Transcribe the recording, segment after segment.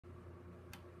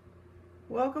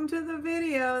Welcome to the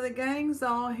video. The gang's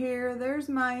all here. There's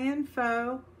my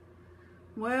info.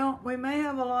 Well, we may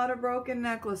have a lot of broken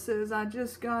necklaces. I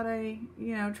just got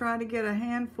try to get a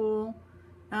handful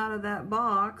out of that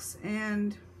box,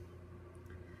 and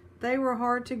they were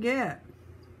hard to get.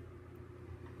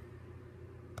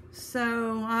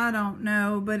 So I don't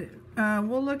know, but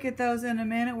we'll look at those in a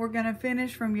minute. We're going to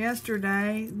finish from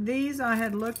yesterday. These I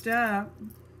had looked up.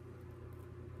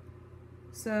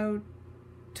 So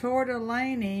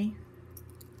tortellini,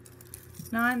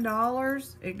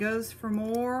 $9. It goes for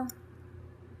more,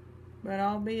 but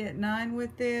I'll be at $9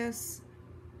 with this.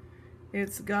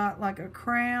 It's got like a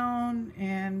crown,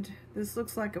 and this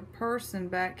looks like a person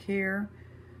back here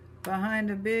behind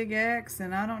a big X,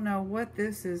 and I don't know what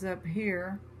this is up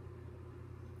here.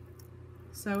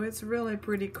 So it's really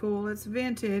pretty cool. It's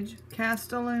vintage,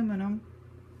 cast aluminum.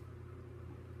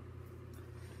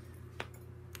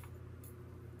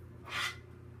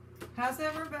 How's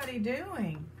everybody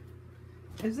doing?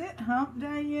 Is it hump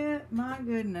day yet? My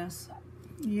goodness.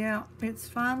 Yeah, it's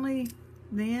finally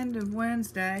the end of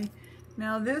Wednesday.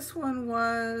 Now this one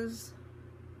was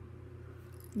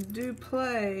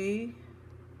Duplays.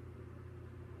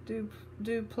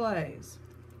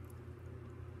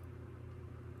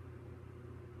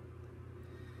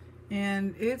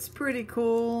 And it's pretty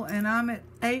cool, and I'm at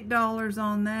 $8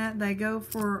 on that. They go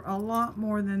for a lot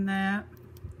more than that.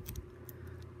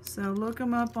 So look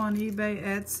them up on eBay,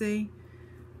 Etsy.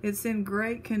 It's in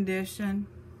great condition.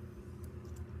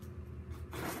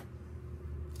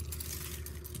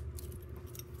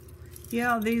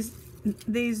 Yeah, these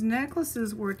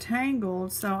necklaces were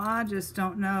tangled, so I just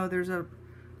don't know. There's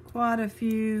quite a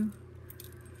few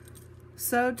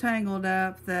so tangled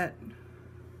up that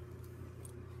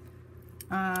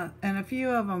and a few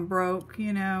of them broke,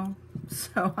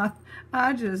 so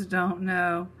I just don't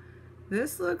know.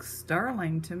 This looks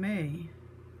sterling to me.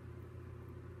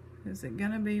 Is it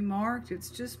gonna be marked? It's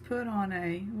just put on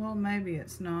a, well, maybe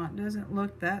it's not. Doesn't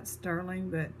look that sterling,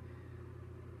 but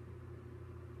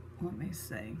let me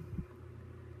see.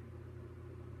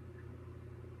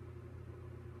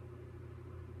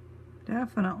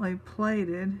 Definitely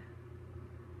plated.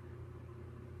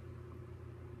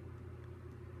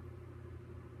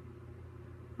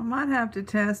 I might have to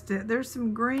test it. There's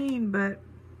some green, but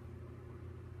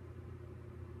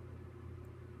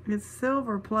it's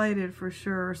silver plated for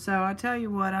sure. So I tell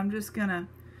you what, I'm just gonna,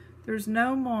 there's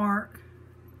no mark.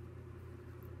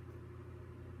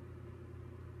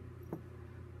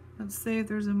 Let's see if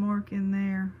there's a mark in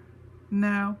there.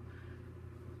 No.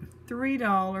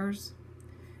 $3.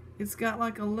 It's got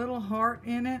like a little heart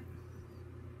in it.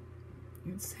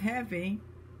 It's heavy.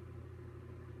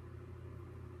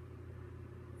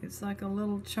 It's like a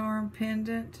little charm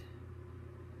pendant.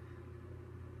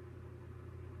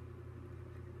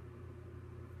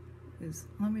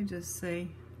 Let me just see.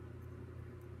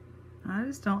 I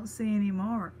just don't see any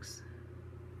marks.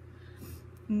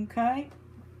 Okay.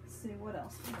 Let's see what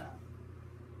else we got.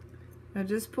 I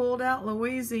just pulled out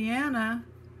Louisiana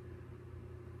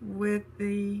with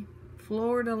the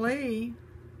fleur-de-lis,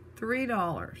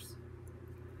 $3.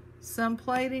 Some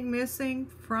plating missing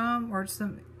from, or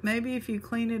some, maybe if you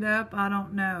clean it up, I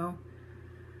don't know.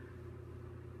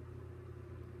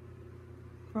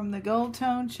 From the gold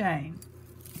tone chain.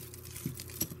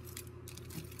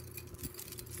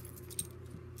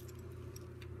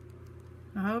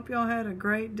 I hope y'all had a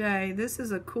great day. This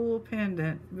is a cool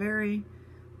pendant, very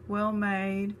well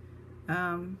made,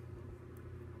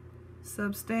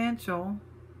 substantial,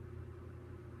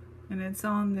 and it's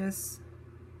on this,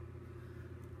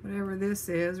 whatever this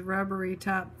is, rubbery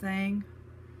type thing.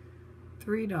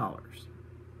 $3.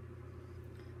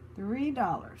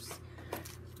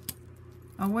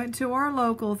 I went to our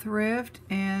local thrift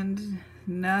and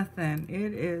nothing.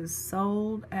 It is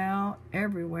sold out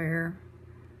everywhere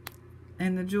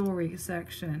in the jewelry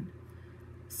section.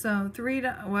 So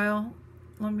well,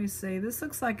 let me see. This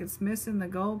looks like it's missing the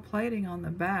gold plating on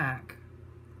the back.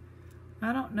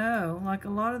 I don't know. Like a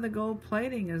lot of the gold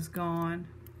plating is gone.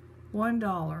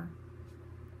 $1.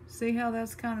 See how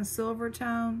that's kind of silver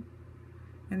tone?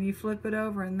 And you flip it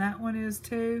over and that one is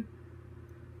too.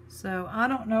 So I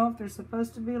don't know if they're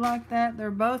supposed to be like that.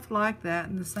 They're both like that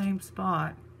in the same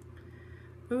spot.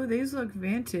 Ooh, these look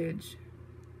vintage.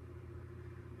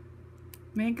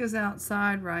 Mink is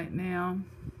outside right now.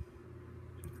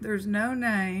 There's no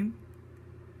name,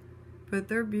 but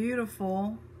they're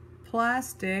beautiful.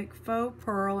 Plastic, faux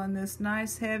pearl, and this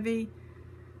nice heavy,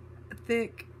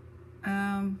 thick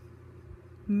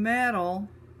metal,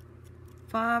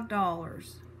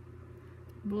 $5.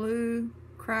 Blue,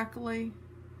 crackly.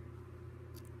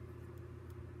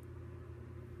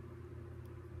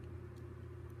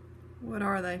 What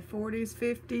are they? 40s,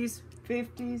 50s,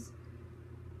 50s?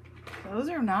 Those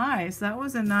are nice. That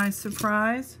was a nice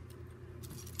surprise.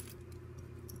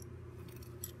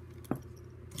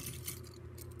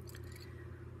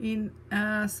 In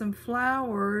some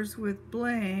flowers with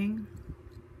bling.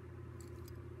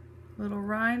 Little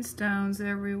rhinestones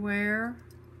everywhere.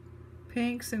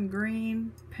 Pinks and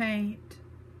green paint.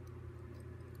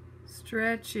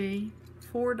 Stretchy.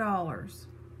 $4.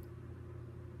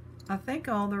 I think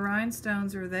all the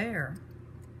rhinestones are there.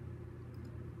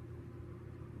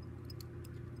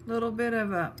 Little bit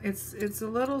of a, it's a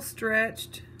little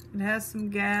stretched. It has some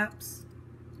gaps.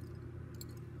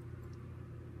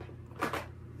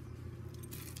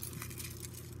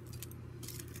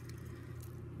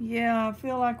 Yeah, I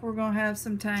feel like we're gonna have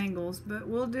some tangles, but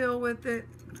we'll deal with it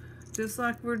just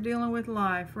like we're dealing with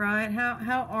life, right?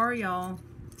 How are y'all?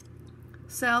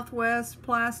 Southwest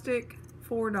plastic,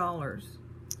 $4.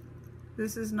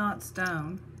 This is not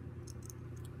stone.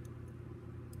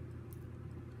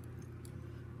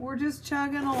 We're just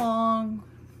chugging along.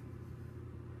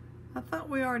 I thought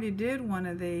we already did one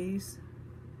of these.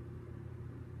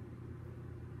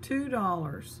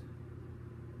 $2.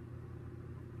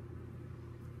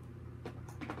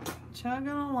 Chugging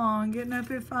along, getting up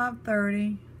at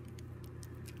 5:30.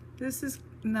 This is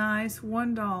nice,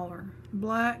 $1.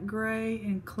 Black, gray,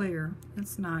 and clear.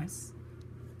 That's nice.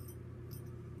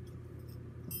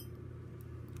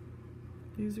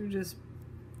 These are just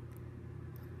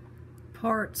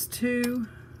parts to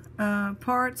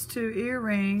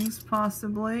earrings,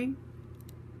 possibly.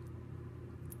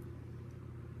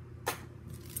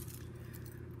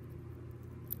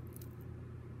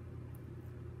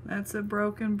 That's a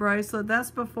broken bracelet. That's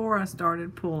before I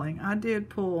started pulling. I did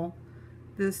pull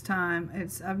this time.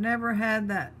 I've never had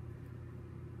that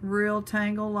real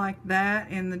tangle like that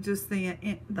in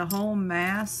the whole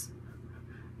mass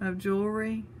of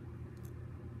jewelry.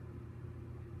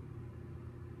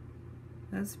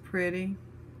 That's pretty.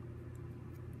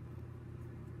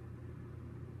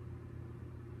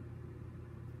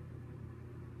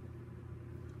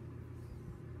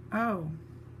 Oh.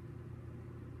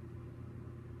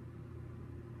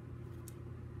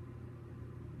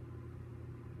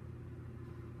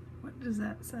 What does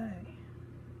that say?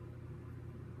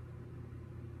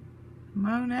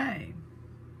 Monet.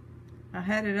 I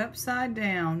had it upside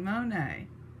down. Monet.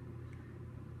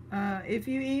 If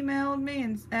you emailed me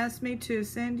and asked me to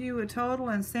send you a total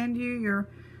and send you your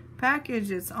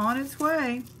package, it's on its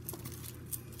way.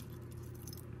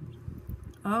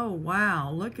 Oh,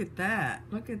 wow. Look at that.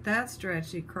 Look at that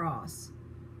stretchy cross.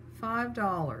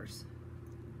 $5.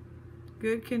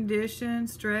 Good condition,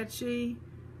 stretchy,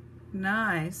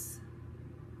 nice.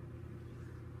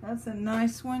 That's a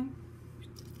nice one.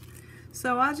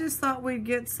 So I just thought we'd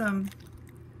get some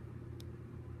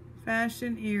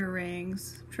fashion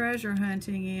earrings, treasure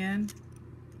hunting in,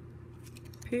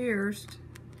 pierced.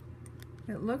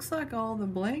 It looks like all the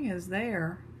bling is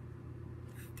there.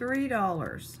 $3.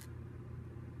 $3.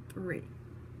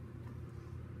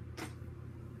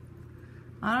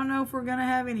 I don't know if we're gonna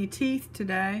have any teeth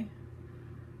today.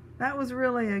 That was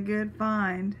really a good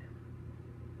find.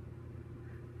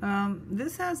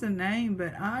 This has a name,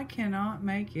 but I cannot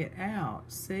make it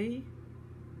out. See?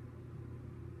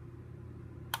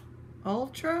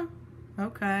 Ultra?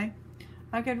 Okay.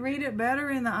 I could read it better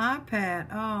in the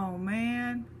iPad. Oh,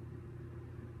 man.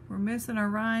 We're missing a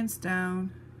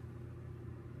rhinestone.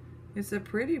 It's a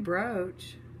pretty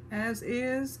brooch, as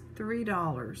is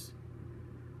 $3.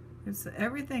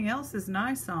 Everything else is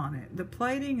nice on it. The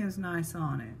plating is nice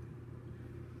on it.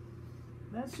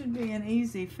 That should be an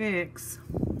easy fix.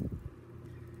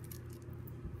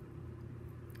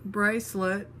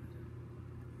 Bracelet.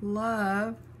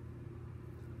 Love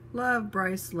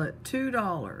bracelet.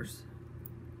 $2.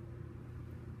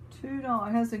 $2.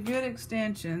 It has a good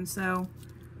extension, so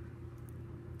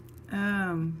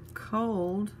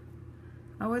cold.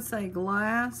 I would say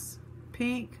glass,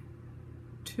 pink,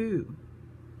 $2.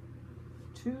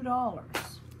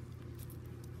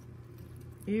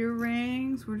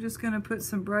 Earrings. We're just going to put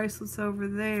some bracelets over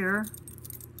there.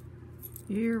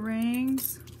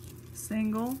 Earrings,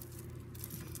 single.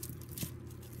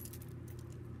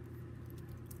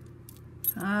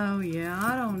 Oh yeah,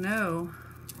 I don't know.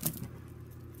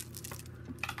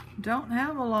 Don't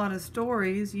have a lot of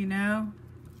stories, you know.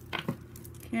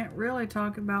 Can't really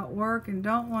talk about work and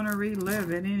don't want to relive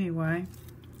it anyway.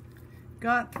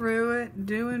 Got through it,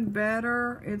 doing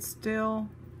better. It's still,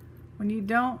 when you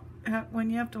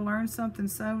have to learn something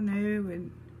so new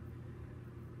in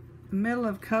the middle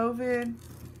of COVID,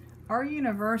 our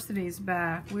university's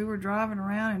back. We were driving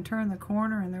around and turned the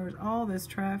corner and there was all this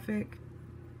traffic.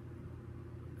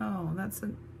 Oh, well,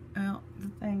 the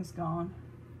thing's gone.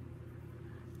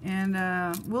 And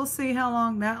we'll see how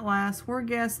long that lasts. We're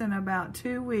guessing about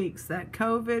 2 weeks, that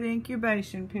COVID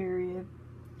incubation period.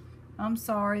 I'm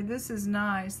sorry, this is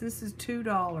nice. This is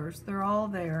 $2. They're all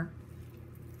there.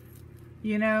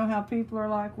 You know how people are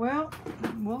like, well,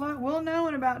 we'll know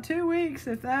in about 2 weeks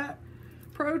if that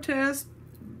protest,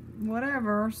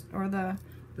 whatever, or the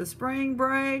spring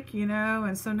break, you know.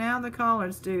 And so now the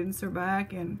college students are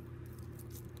back, and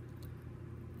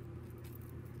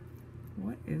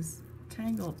what is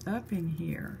tangled up in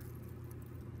here?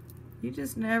 You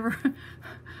just never,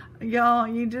 y'all,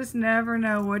 you just never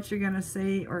know what you're going to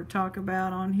see or talk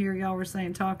about on here. Y'all were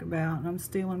saying talk about, and I'm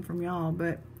stealing from y'all,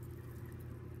 but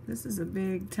this is a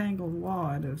big tangled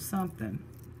wad of something.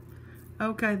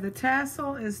 Okay, the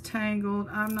tassel is tangled.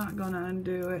 I'm not going to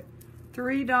undo it.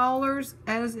 $3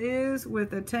 as is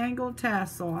with a tangled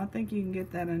tassel. I think you can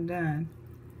get that undone.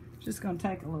 It's just going to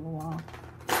take a little while.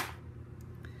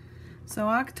 So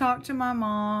I talked to my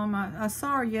mom. I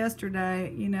saw her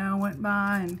yesterday, you know, went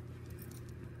by, and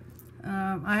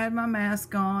I had my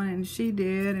mask on, and she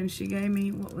did, and she gave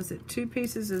me, what was it, 2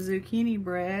 pieces of zucchini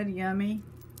bread, yummy.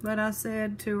 But I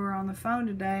said to her on the phone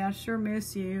today, I sure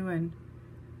miss you, and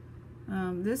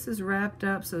this is wrapped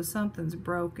up, so something's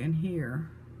broken here.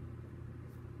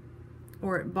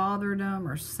 Or it bothered them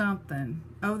or something.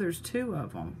 Oh, there's 2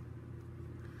 of them.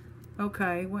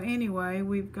 Okay, well anyway,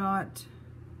 we've got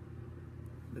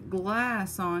the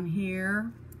glass on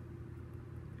here.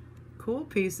 Cool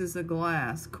pieces of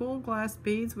glass. Cool glass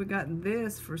beads. We got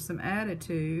this for some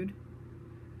attitude.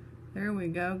 There we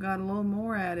go. Got a little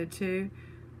more attitude.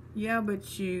 Yeah, but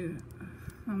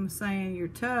I'm saying you're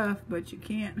tough, but you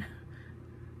can't.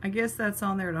 I guess that's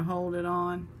on there to hold it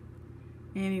on.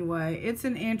 Anyway, it's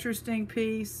an interesting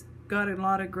piece. Got a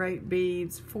lot of great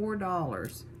beads.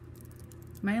 $4.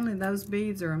 Mainly those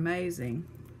beads are amazing.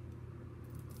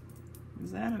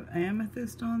 Is that an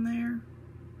amethyst on there?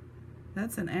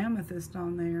 That's an amethyst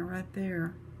on there, right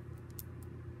there.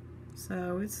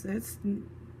 So it's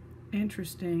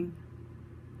interesting.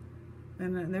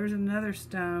 And there's another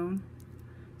stone.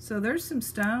 So there's some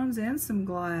stones and some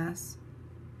glass.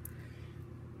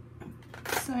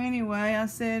 So anyway, I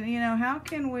said, you know, how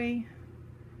can we...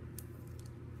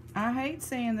 I hate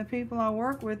seeing the people I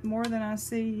work with more than I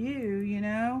see you, you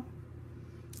know?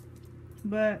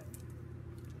 But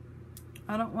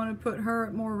I don't want to put her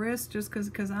at more risk just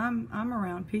because I'm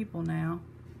around people now.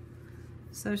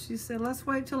 So she said, let's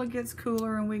wait till it gets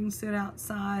cooler and we can sit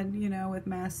outside, you know, with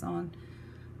masks on,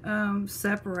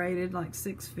 separated like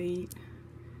 6 feet.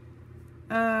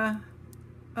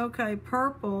 Okay,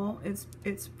 purple.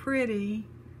 It's pretty.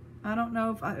 I don't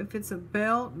know if it's a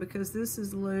belt because this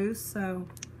is loose. So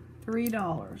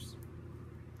 $3.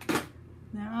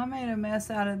 Now, I made a mess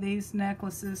out of these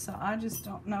necklaces, so I just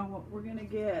don't know what we're going to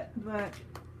get. But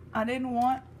I didn't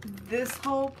want this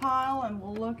whole pile, and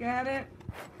we'll look at it.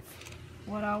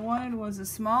 What I wanted was a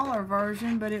smaller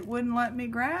version, but it wouldn't let me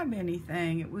grab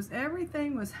anything.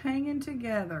 Everything was hanging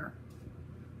together.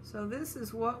 So this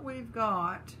is what we've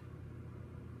got.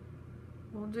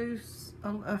 We'll do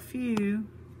a few.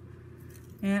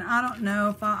 And I don't know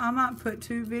if I might put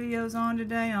 2 videos on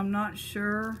today. I'm not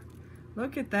sure.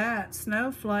 Look at that.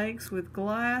 Snowflakes with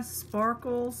glass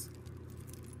sparkles.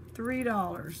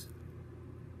 $3.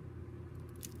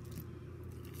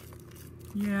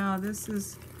 Yeah, this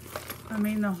is, I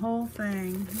mean, the whole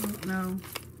thing. I don't know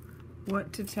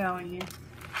what to tell you.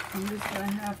 I'm just going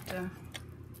to have to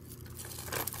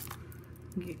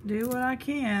do what I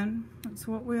can. That's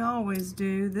what we always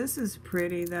do. This is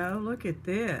pretty, though. Look at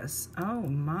this. Oh,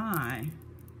 my.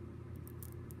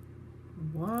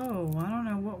 Whoa, I don't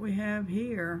know what we have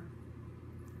here.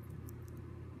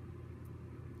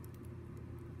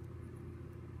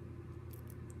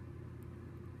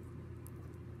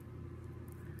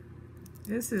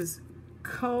 This is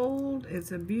cold.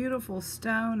 It's a beautiful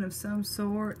stone of some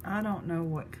sort. I don't know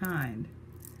what kind.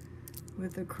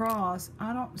 With the cross,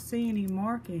 I don't see any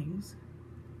markings.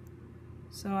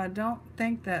 So I don't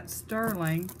think that's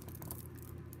sterling.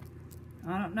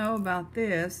 I don't know about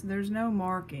this. There's no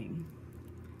marking.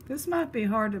 This might be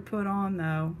hard to put on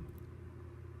though.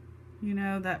 You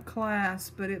know, that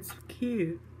clasp, but it's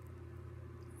cute.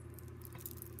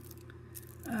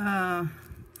 $10.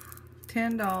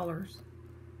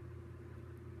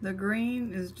 The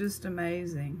green is just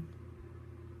amazing.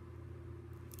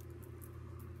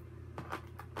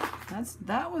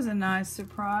 That was a nice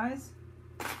surprise.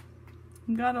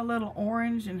 Got a little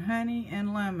orange and honey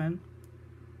and lemon.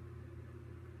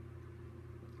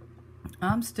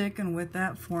 I'm sticking with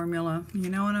that formula. You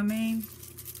know what I mean?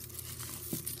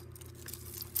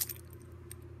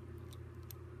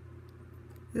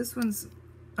 This one's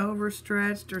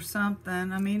overstretched or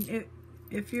something. I mean,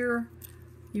 if you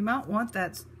might want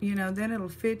that, you know, then it'll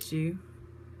fit you.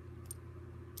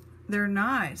 They're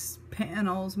nice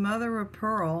panels, mother of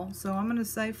pearl, so I'm going to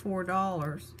say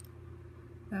 $4.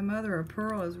 That mother of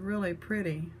pearl is really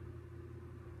pretty.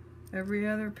 Every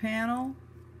other panel,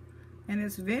 and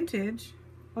it's vintage.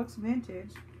 Looks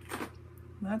vintage.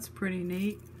 That's pretty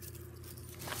neat.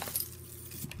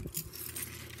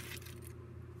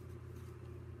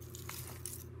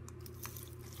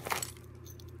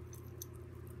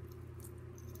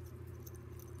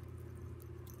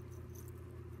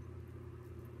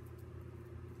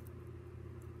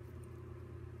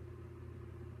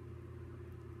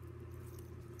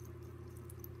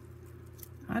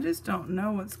 I just don't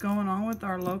know what's going on with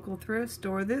our local thrift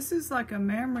store. This is like a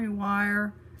memory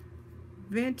wire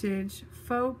vintage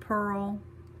faux pearl,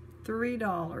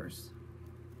 $3.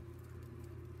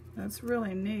 That's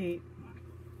really neat.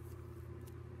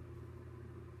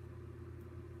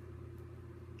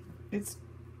 It's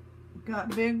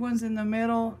got big ones in the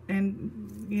middle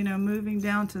and, you know, moving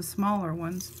down to smaller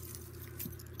ones.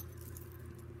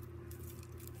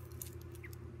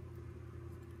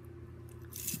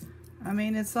 I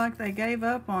mean, it's like they gave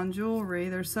up on jewelry.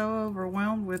 They're so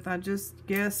overwhelmed with, I just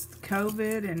guessed,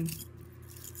 COVID and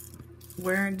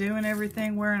doing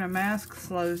everything. Wearing a mask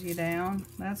slows you down,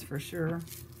 that's for sure.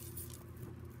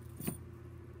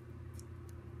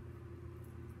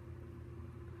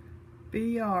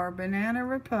 BR, Banana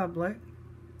Republic.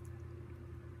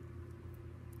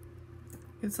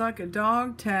 It's like a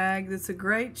dog tag. That's a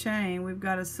great chain. We've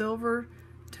got a silver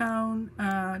tone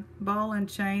ball and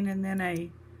chain, and then a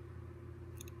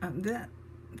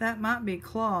that might be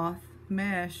cloth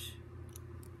mesh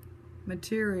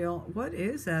material. What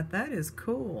is that? That is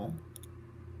cool.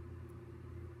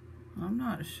 I'm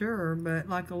not sure, but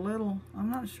like a little, I'm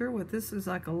not sure what this is,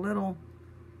 like a little,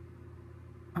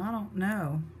 I don't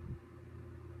know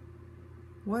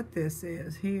what this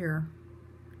is here.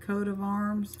 Coat of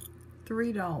arms,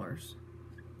 $3.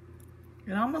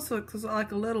 It almost looks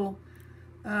like a little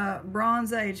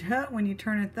Bronze Age hut when you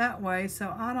turn it that way,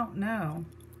 so I don't know.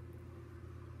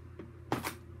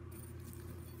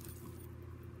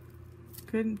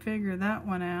 Couldn't figure that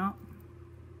one out.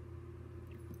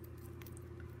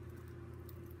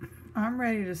 I'm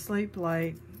ready to sleep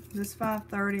late. This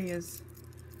 5:30 is,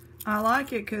 I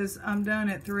like it because I'm done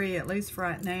at 3, at least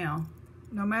right now.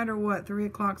 No matter what, 3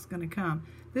 o'clock's going to come.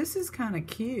 This is kind of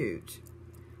cute.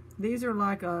 These are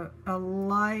like a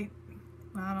light,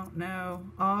 I don't know,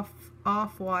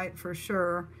 off-white for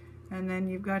sure. And then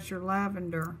you've got your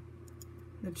lavender.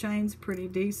 The chain's pretty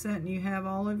decent, and you have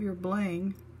all of your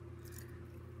bling.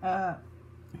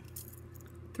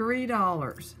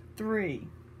 $3. 3.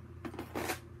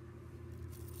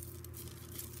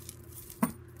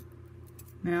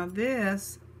 Now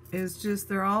this is just,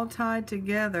 they're all tied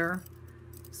together,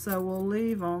 so we'll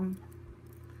leave them.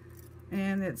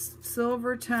 And it's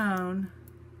silver tone.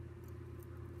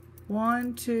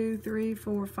 1, 2, 3,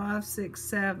 4, 5, 6,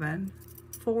 7.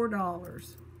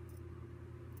 $4.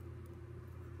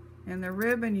 And the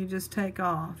ribbon you just take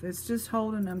off. It's just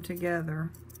holding them together.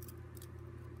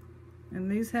 And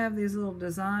these have these little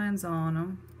designs on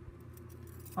them.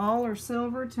 All are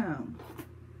silver tone.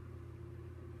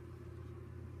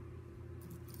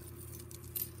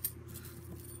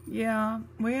 Yeah,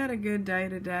 we had a good day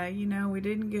today. You know, we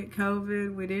didn't get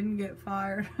COVID. We didn't get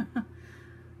fired.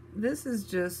 This is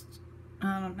just,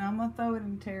 I don't know. I'm going to throw it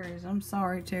in Terry's. I'm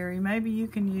sorry, Terry. Maybe you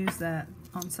can use that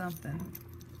on something.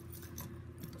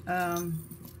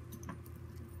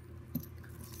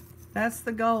 That's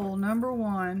the goal. Number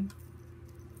 1.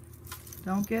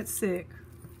 Don't get sick.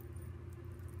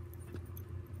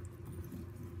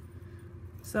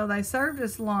 So they served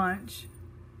us lunch,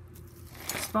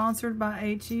 sponsored by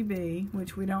H-E-B,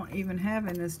 which we don't even have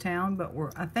in this town, but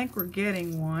I think we're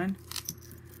getting one.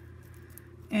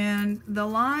 And the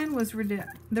line was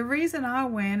ridiculous. The reason I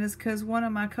went is because one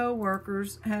of my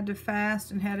co-workers had to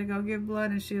fast and had to go give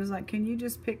blood, and she was like, can you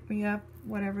just pick me up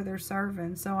whatever they're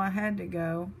serving? So I had to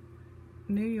go.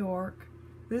 New York.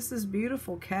 This is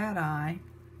beautiful cat eye.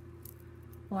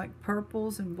 Like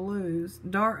purples and blues.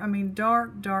 Dark, I mean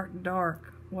dark, dark,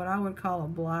 dark. What I would call a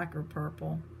black or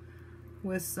purple.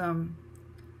 With some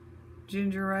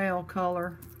ginger ale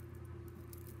color.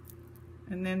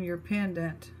 And then your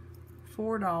pendant.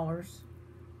 $4.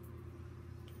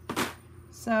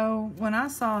 So when I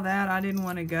saw that, I didn't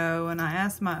want to go, and I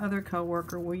asked my other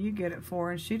coworker, will you get it for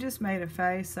her? And she just made a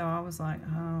face, so I was like,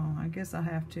 oh, I guess I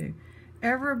have to.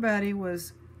 Everybody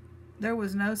was, there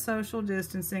was no social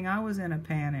distancing. I was in a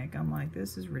panic. I'm like,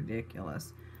 this is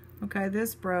ridiculous. Okay,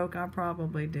 this broke. I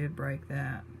probably did break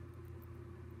that.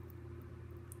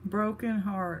 Broken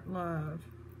Heart Love.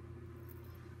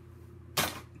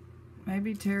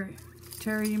 Maybe Terry,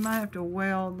 you might have to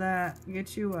weld that.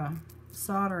 Get you a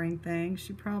soldering thing.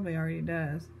 She probably already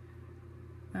does.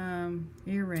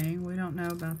 Earring. We don't know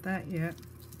about that yet.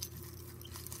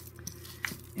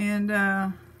 And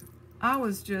I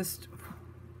was just...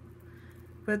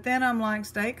 But then I'm like,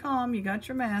 stay calm. You got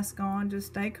your mask on. Just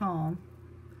stay calm.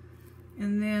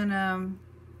 And then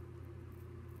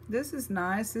this is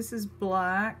nice. This is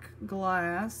black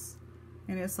glass.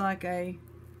 And it's like a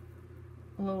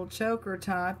little choker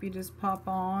type. You just pop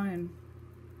on and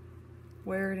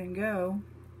wear it and go.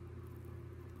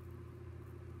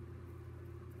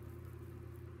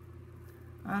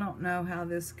 I don't know how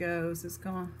this goes. It's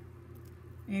gonna...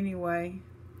 Anyway.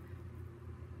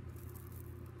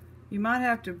 You might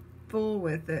have to fool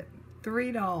with it.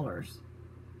 $3.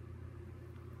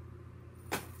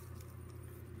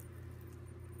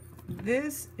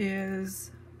 This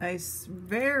is a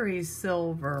very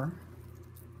silver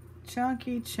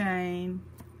chunky chain,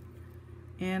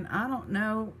 and I don't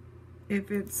know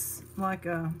if it's like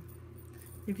a,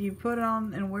 if you put it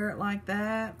on and wear it like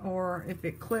that, or if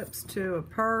it clips to a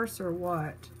purse or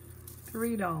what.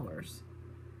 $3.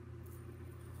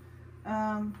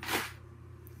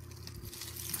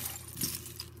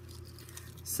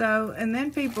 So, and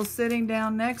then people sitting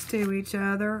down next to each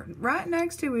other, right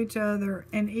next to each other,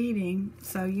 and eating.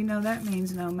 So, you know that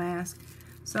means no mask.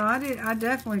 So I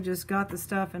definitely just got the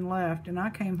stuff and left, and I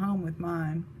came home with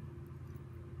mine.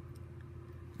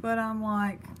 But I'm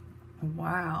like,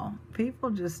 wow,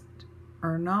 people just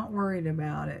are not worried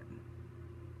about it.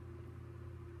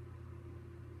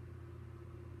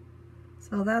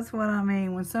 So that's what I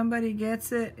mean. When somebody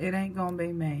gets it, it ain't gonna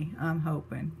be me, I'm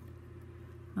hoping.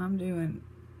 I'm doing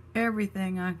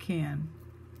everything I can.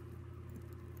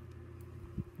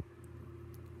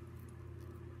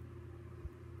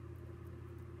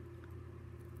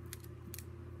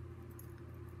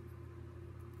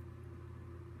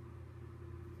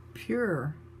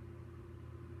 Pure.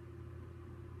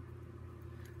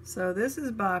 So this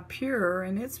is by Pure,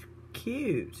 and it's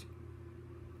cute.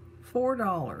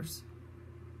 $4.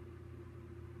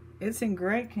 It's in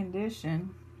great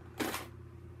condition.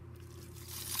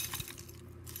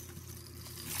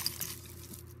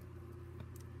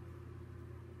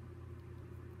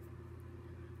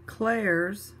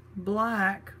 Claire's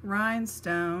black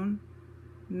rhinestone.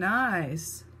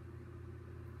 Nice.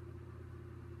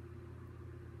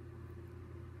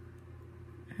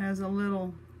 Has a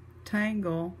little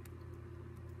tangle.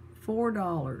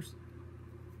 $4.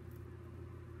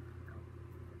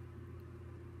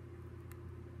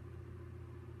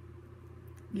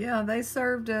 Yeah, they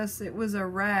served us, it was a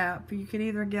wrap. You could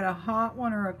either get a hot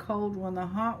one or a cold one. The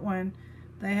hot one,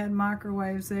 they had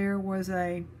microwaves there, was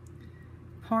a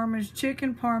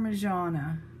chicken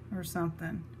parmigiana or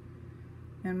something.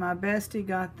 And my bestie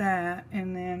got that.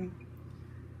 And then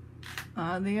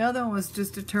the other one was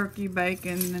just a turkey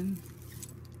bacon. And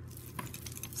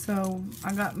so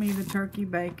I got me the turkey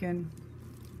bacon.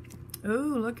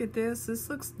 Ooh, look at this. This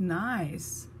looks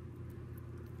nice.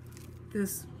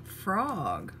 This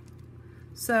frog.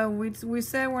 So we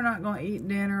said we're not going to eat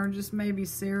dinner, just maybe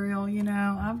cereal, you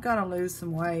know. I've got to lose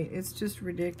some weight. It's just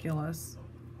ridiculous.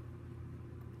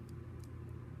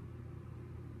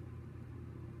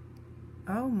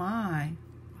 Oh my.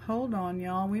 Hold on,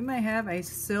 y'all. We may have a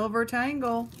silver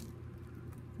tangle.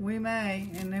 We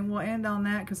may. And then we'll end on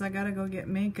that because I got to go get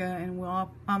Minka, and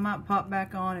I might pop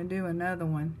back on and do another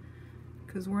one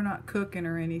because we're not cooking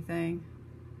or anything.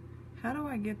 How do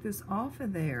I get this off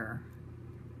of there?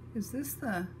 Is this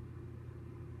the...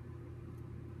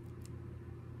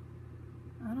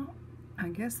 I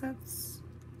guess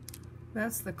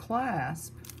that's the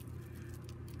clasp.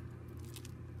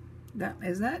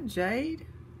 Is that jade?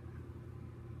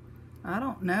 I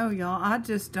don't know, y'all. I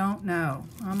just don't know.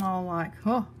 I'm all like,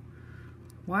 oh,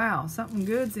 wow, something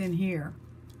good's in here.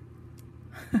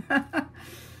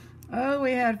 Oh,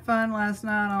 we had fun last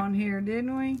night on here,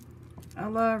 didn't we? I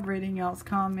love reading y'all's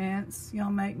comments. Y'all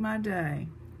make my day.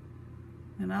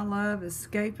 And I love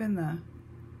escaping the,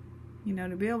 you know,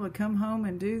 to be able to come home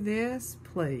and do this,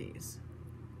 please.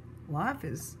 Life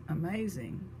is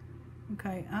amazing.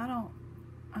 Okay,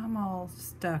 I'm all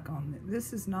stuck on it.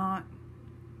 This is not,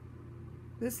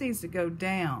 this needs to go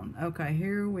down. Okay,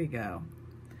 here we go.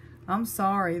 I'm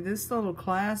sorry, this little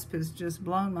clasp has just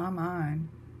blown my mind.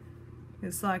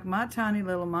 It's like my tiny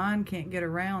little mind can't get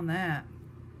around that.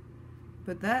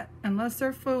 But that, unless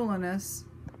they're fooling us,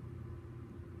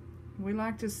 we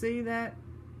like to see that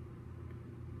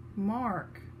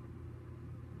mark.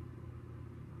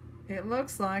 It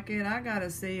looks like it. I gotta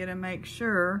see it and make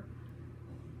sure.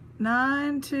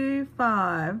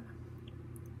 925.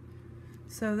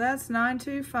 So that's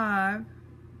 925.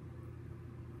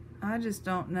 I just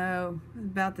don't know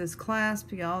about this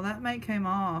clasp, y'all. That may come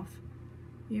off.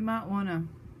 You might want to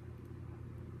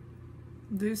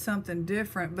do something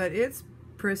different, but it's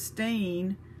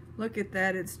pristine. Look at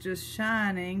that. It's just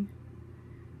shining.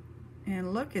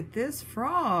 And look at this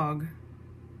frog.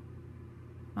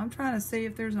 I'm trying to see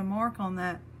if there's a mark on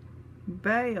that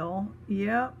bail.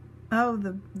 Yep. Oh,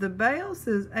 the bail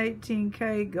says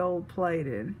 18K gold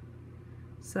plated.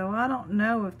 So I don't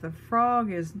know if the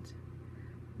frog is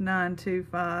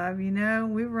 925. You know,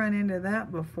 we've run into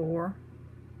that before.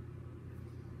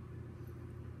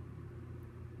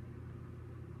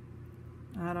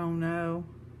 I don't know.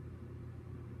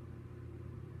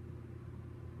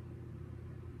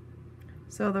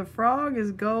 So the frog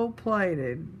is gold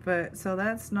plated, but so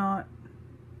that's not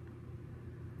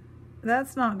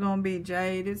going to be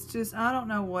jade. It's just, I don't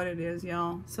know what it is,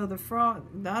 y'all. So the frog,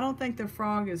 I don't think the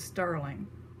frog is sterling.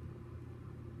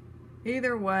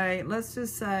 Either way, let's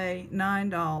just say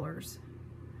 $9.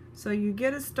 So you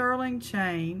get a sterling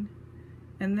chain,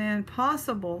 and then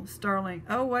possible sterling.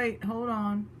 Oh wait, hold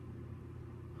on.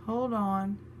 Hold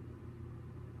on.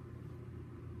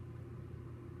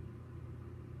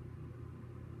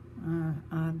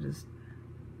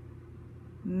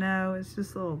 No, it's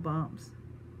just little bumps.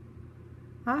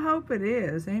 I hope it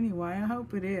is. Anyway, I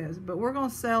hope it is. But we're going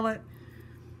to sell it.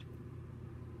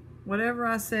 Whatever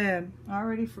I said, I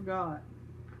already forgot.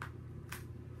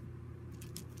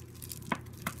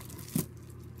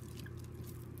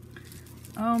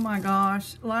 Oh my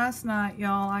gosh. Last night,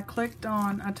 y'all, I clicked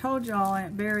on, I told y'all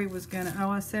Aunt Barry was going to,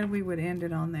 I said we would end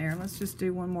it on there. Let's just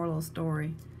do one more little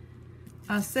story.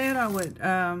 I said I would,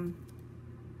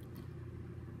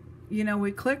 you know,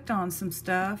 we clicked on some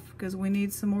stuff because we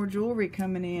need some more jewelry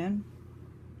coming in.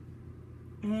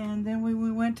 And then when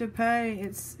we went to pay,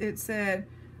 it said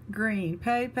green.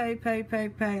 Pay,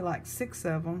 like 6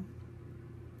 of them.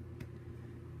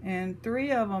 And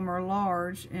 3 of them are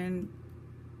large. And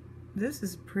this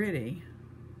is pretty.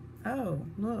 Oh,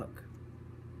 look.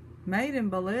 Made in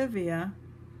Bolivia.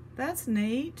 That's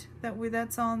neat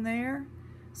that's on there.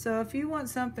 So if you want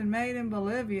something made in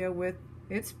Bolivia with,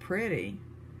 it's pretty.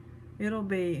 It'll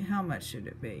be, how much should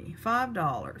it be?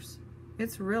 $5.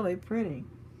 It's really pretty.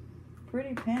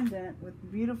 Pretty pendant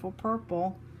with beautiful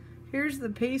purple. Here's the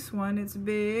piece one. It's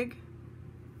big.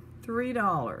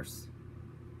 $3.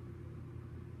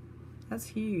 That's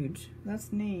huge.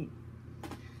 That's neat.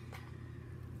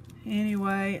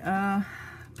 Anyway,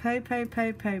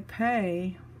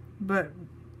 pay. But,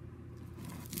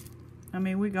 I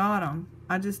mean, we got them.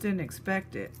 I just didn't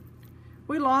expect it.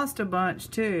 We lost a bunch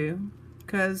too,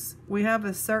 because we have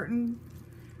a certain,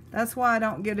 that's why I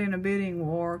don't get in a bidding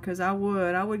war, because I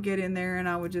would get in there and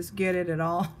I would just get it at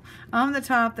all. I'm the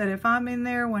type that if I'm in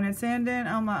there when it's ending,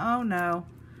 I'm like, oh no,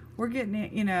 we're getting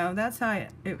it, you know. That's how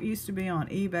it used to be on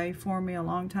eBay for me a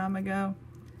long time ago,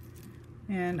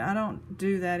 and I don't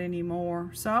do that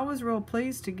anymore. So I was real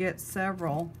pleased to get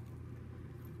several,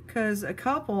 because a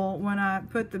couple, when I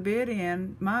put the bid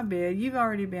in, my bid, you've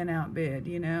already been outbid,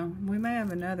 you know. We may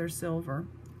have another silver.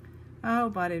 I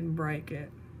hope I didn't break it.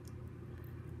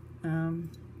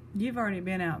 You've already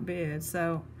been outbid.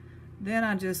 So then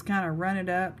I just kind of run it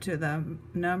up to the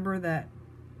number that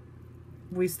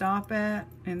we stop at.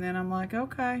 And then I'm like,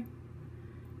 okay.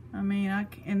 I mean,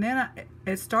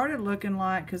 it started looking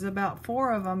like, because about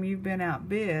 4 of them you've been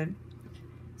outbid.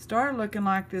 Started looking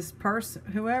like this person,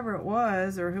 whoever it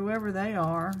was, or whoever they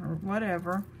are, or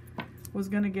whatever, was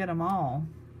going to get them all.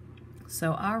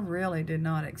 So I really did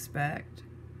not expect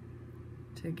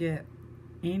to get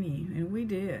any, and we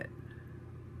did.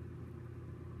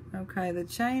 Okay, the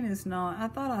chain is not, I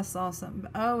thought I saw something.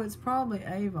 Oh, it's probably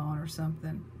Avon or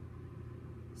something.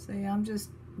 See,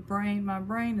 my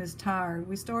brain is tired.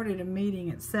 We started a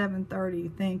meeting at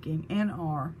 7:30 thinking,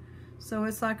 NR. So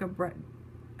it's like a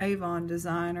Avon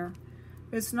designer.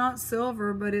 It's not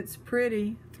silver, but it's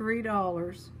pretty.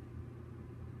 $3.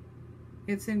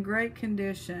 It's in great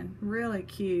condition. Really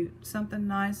cute. Something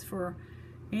nice for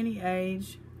any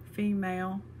age,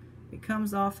 female. It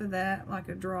comes off of that like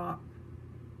a drop.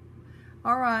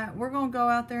 Alright, we're going to go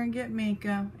out there and get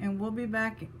Minka, and we'll be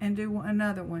back and do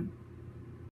another one.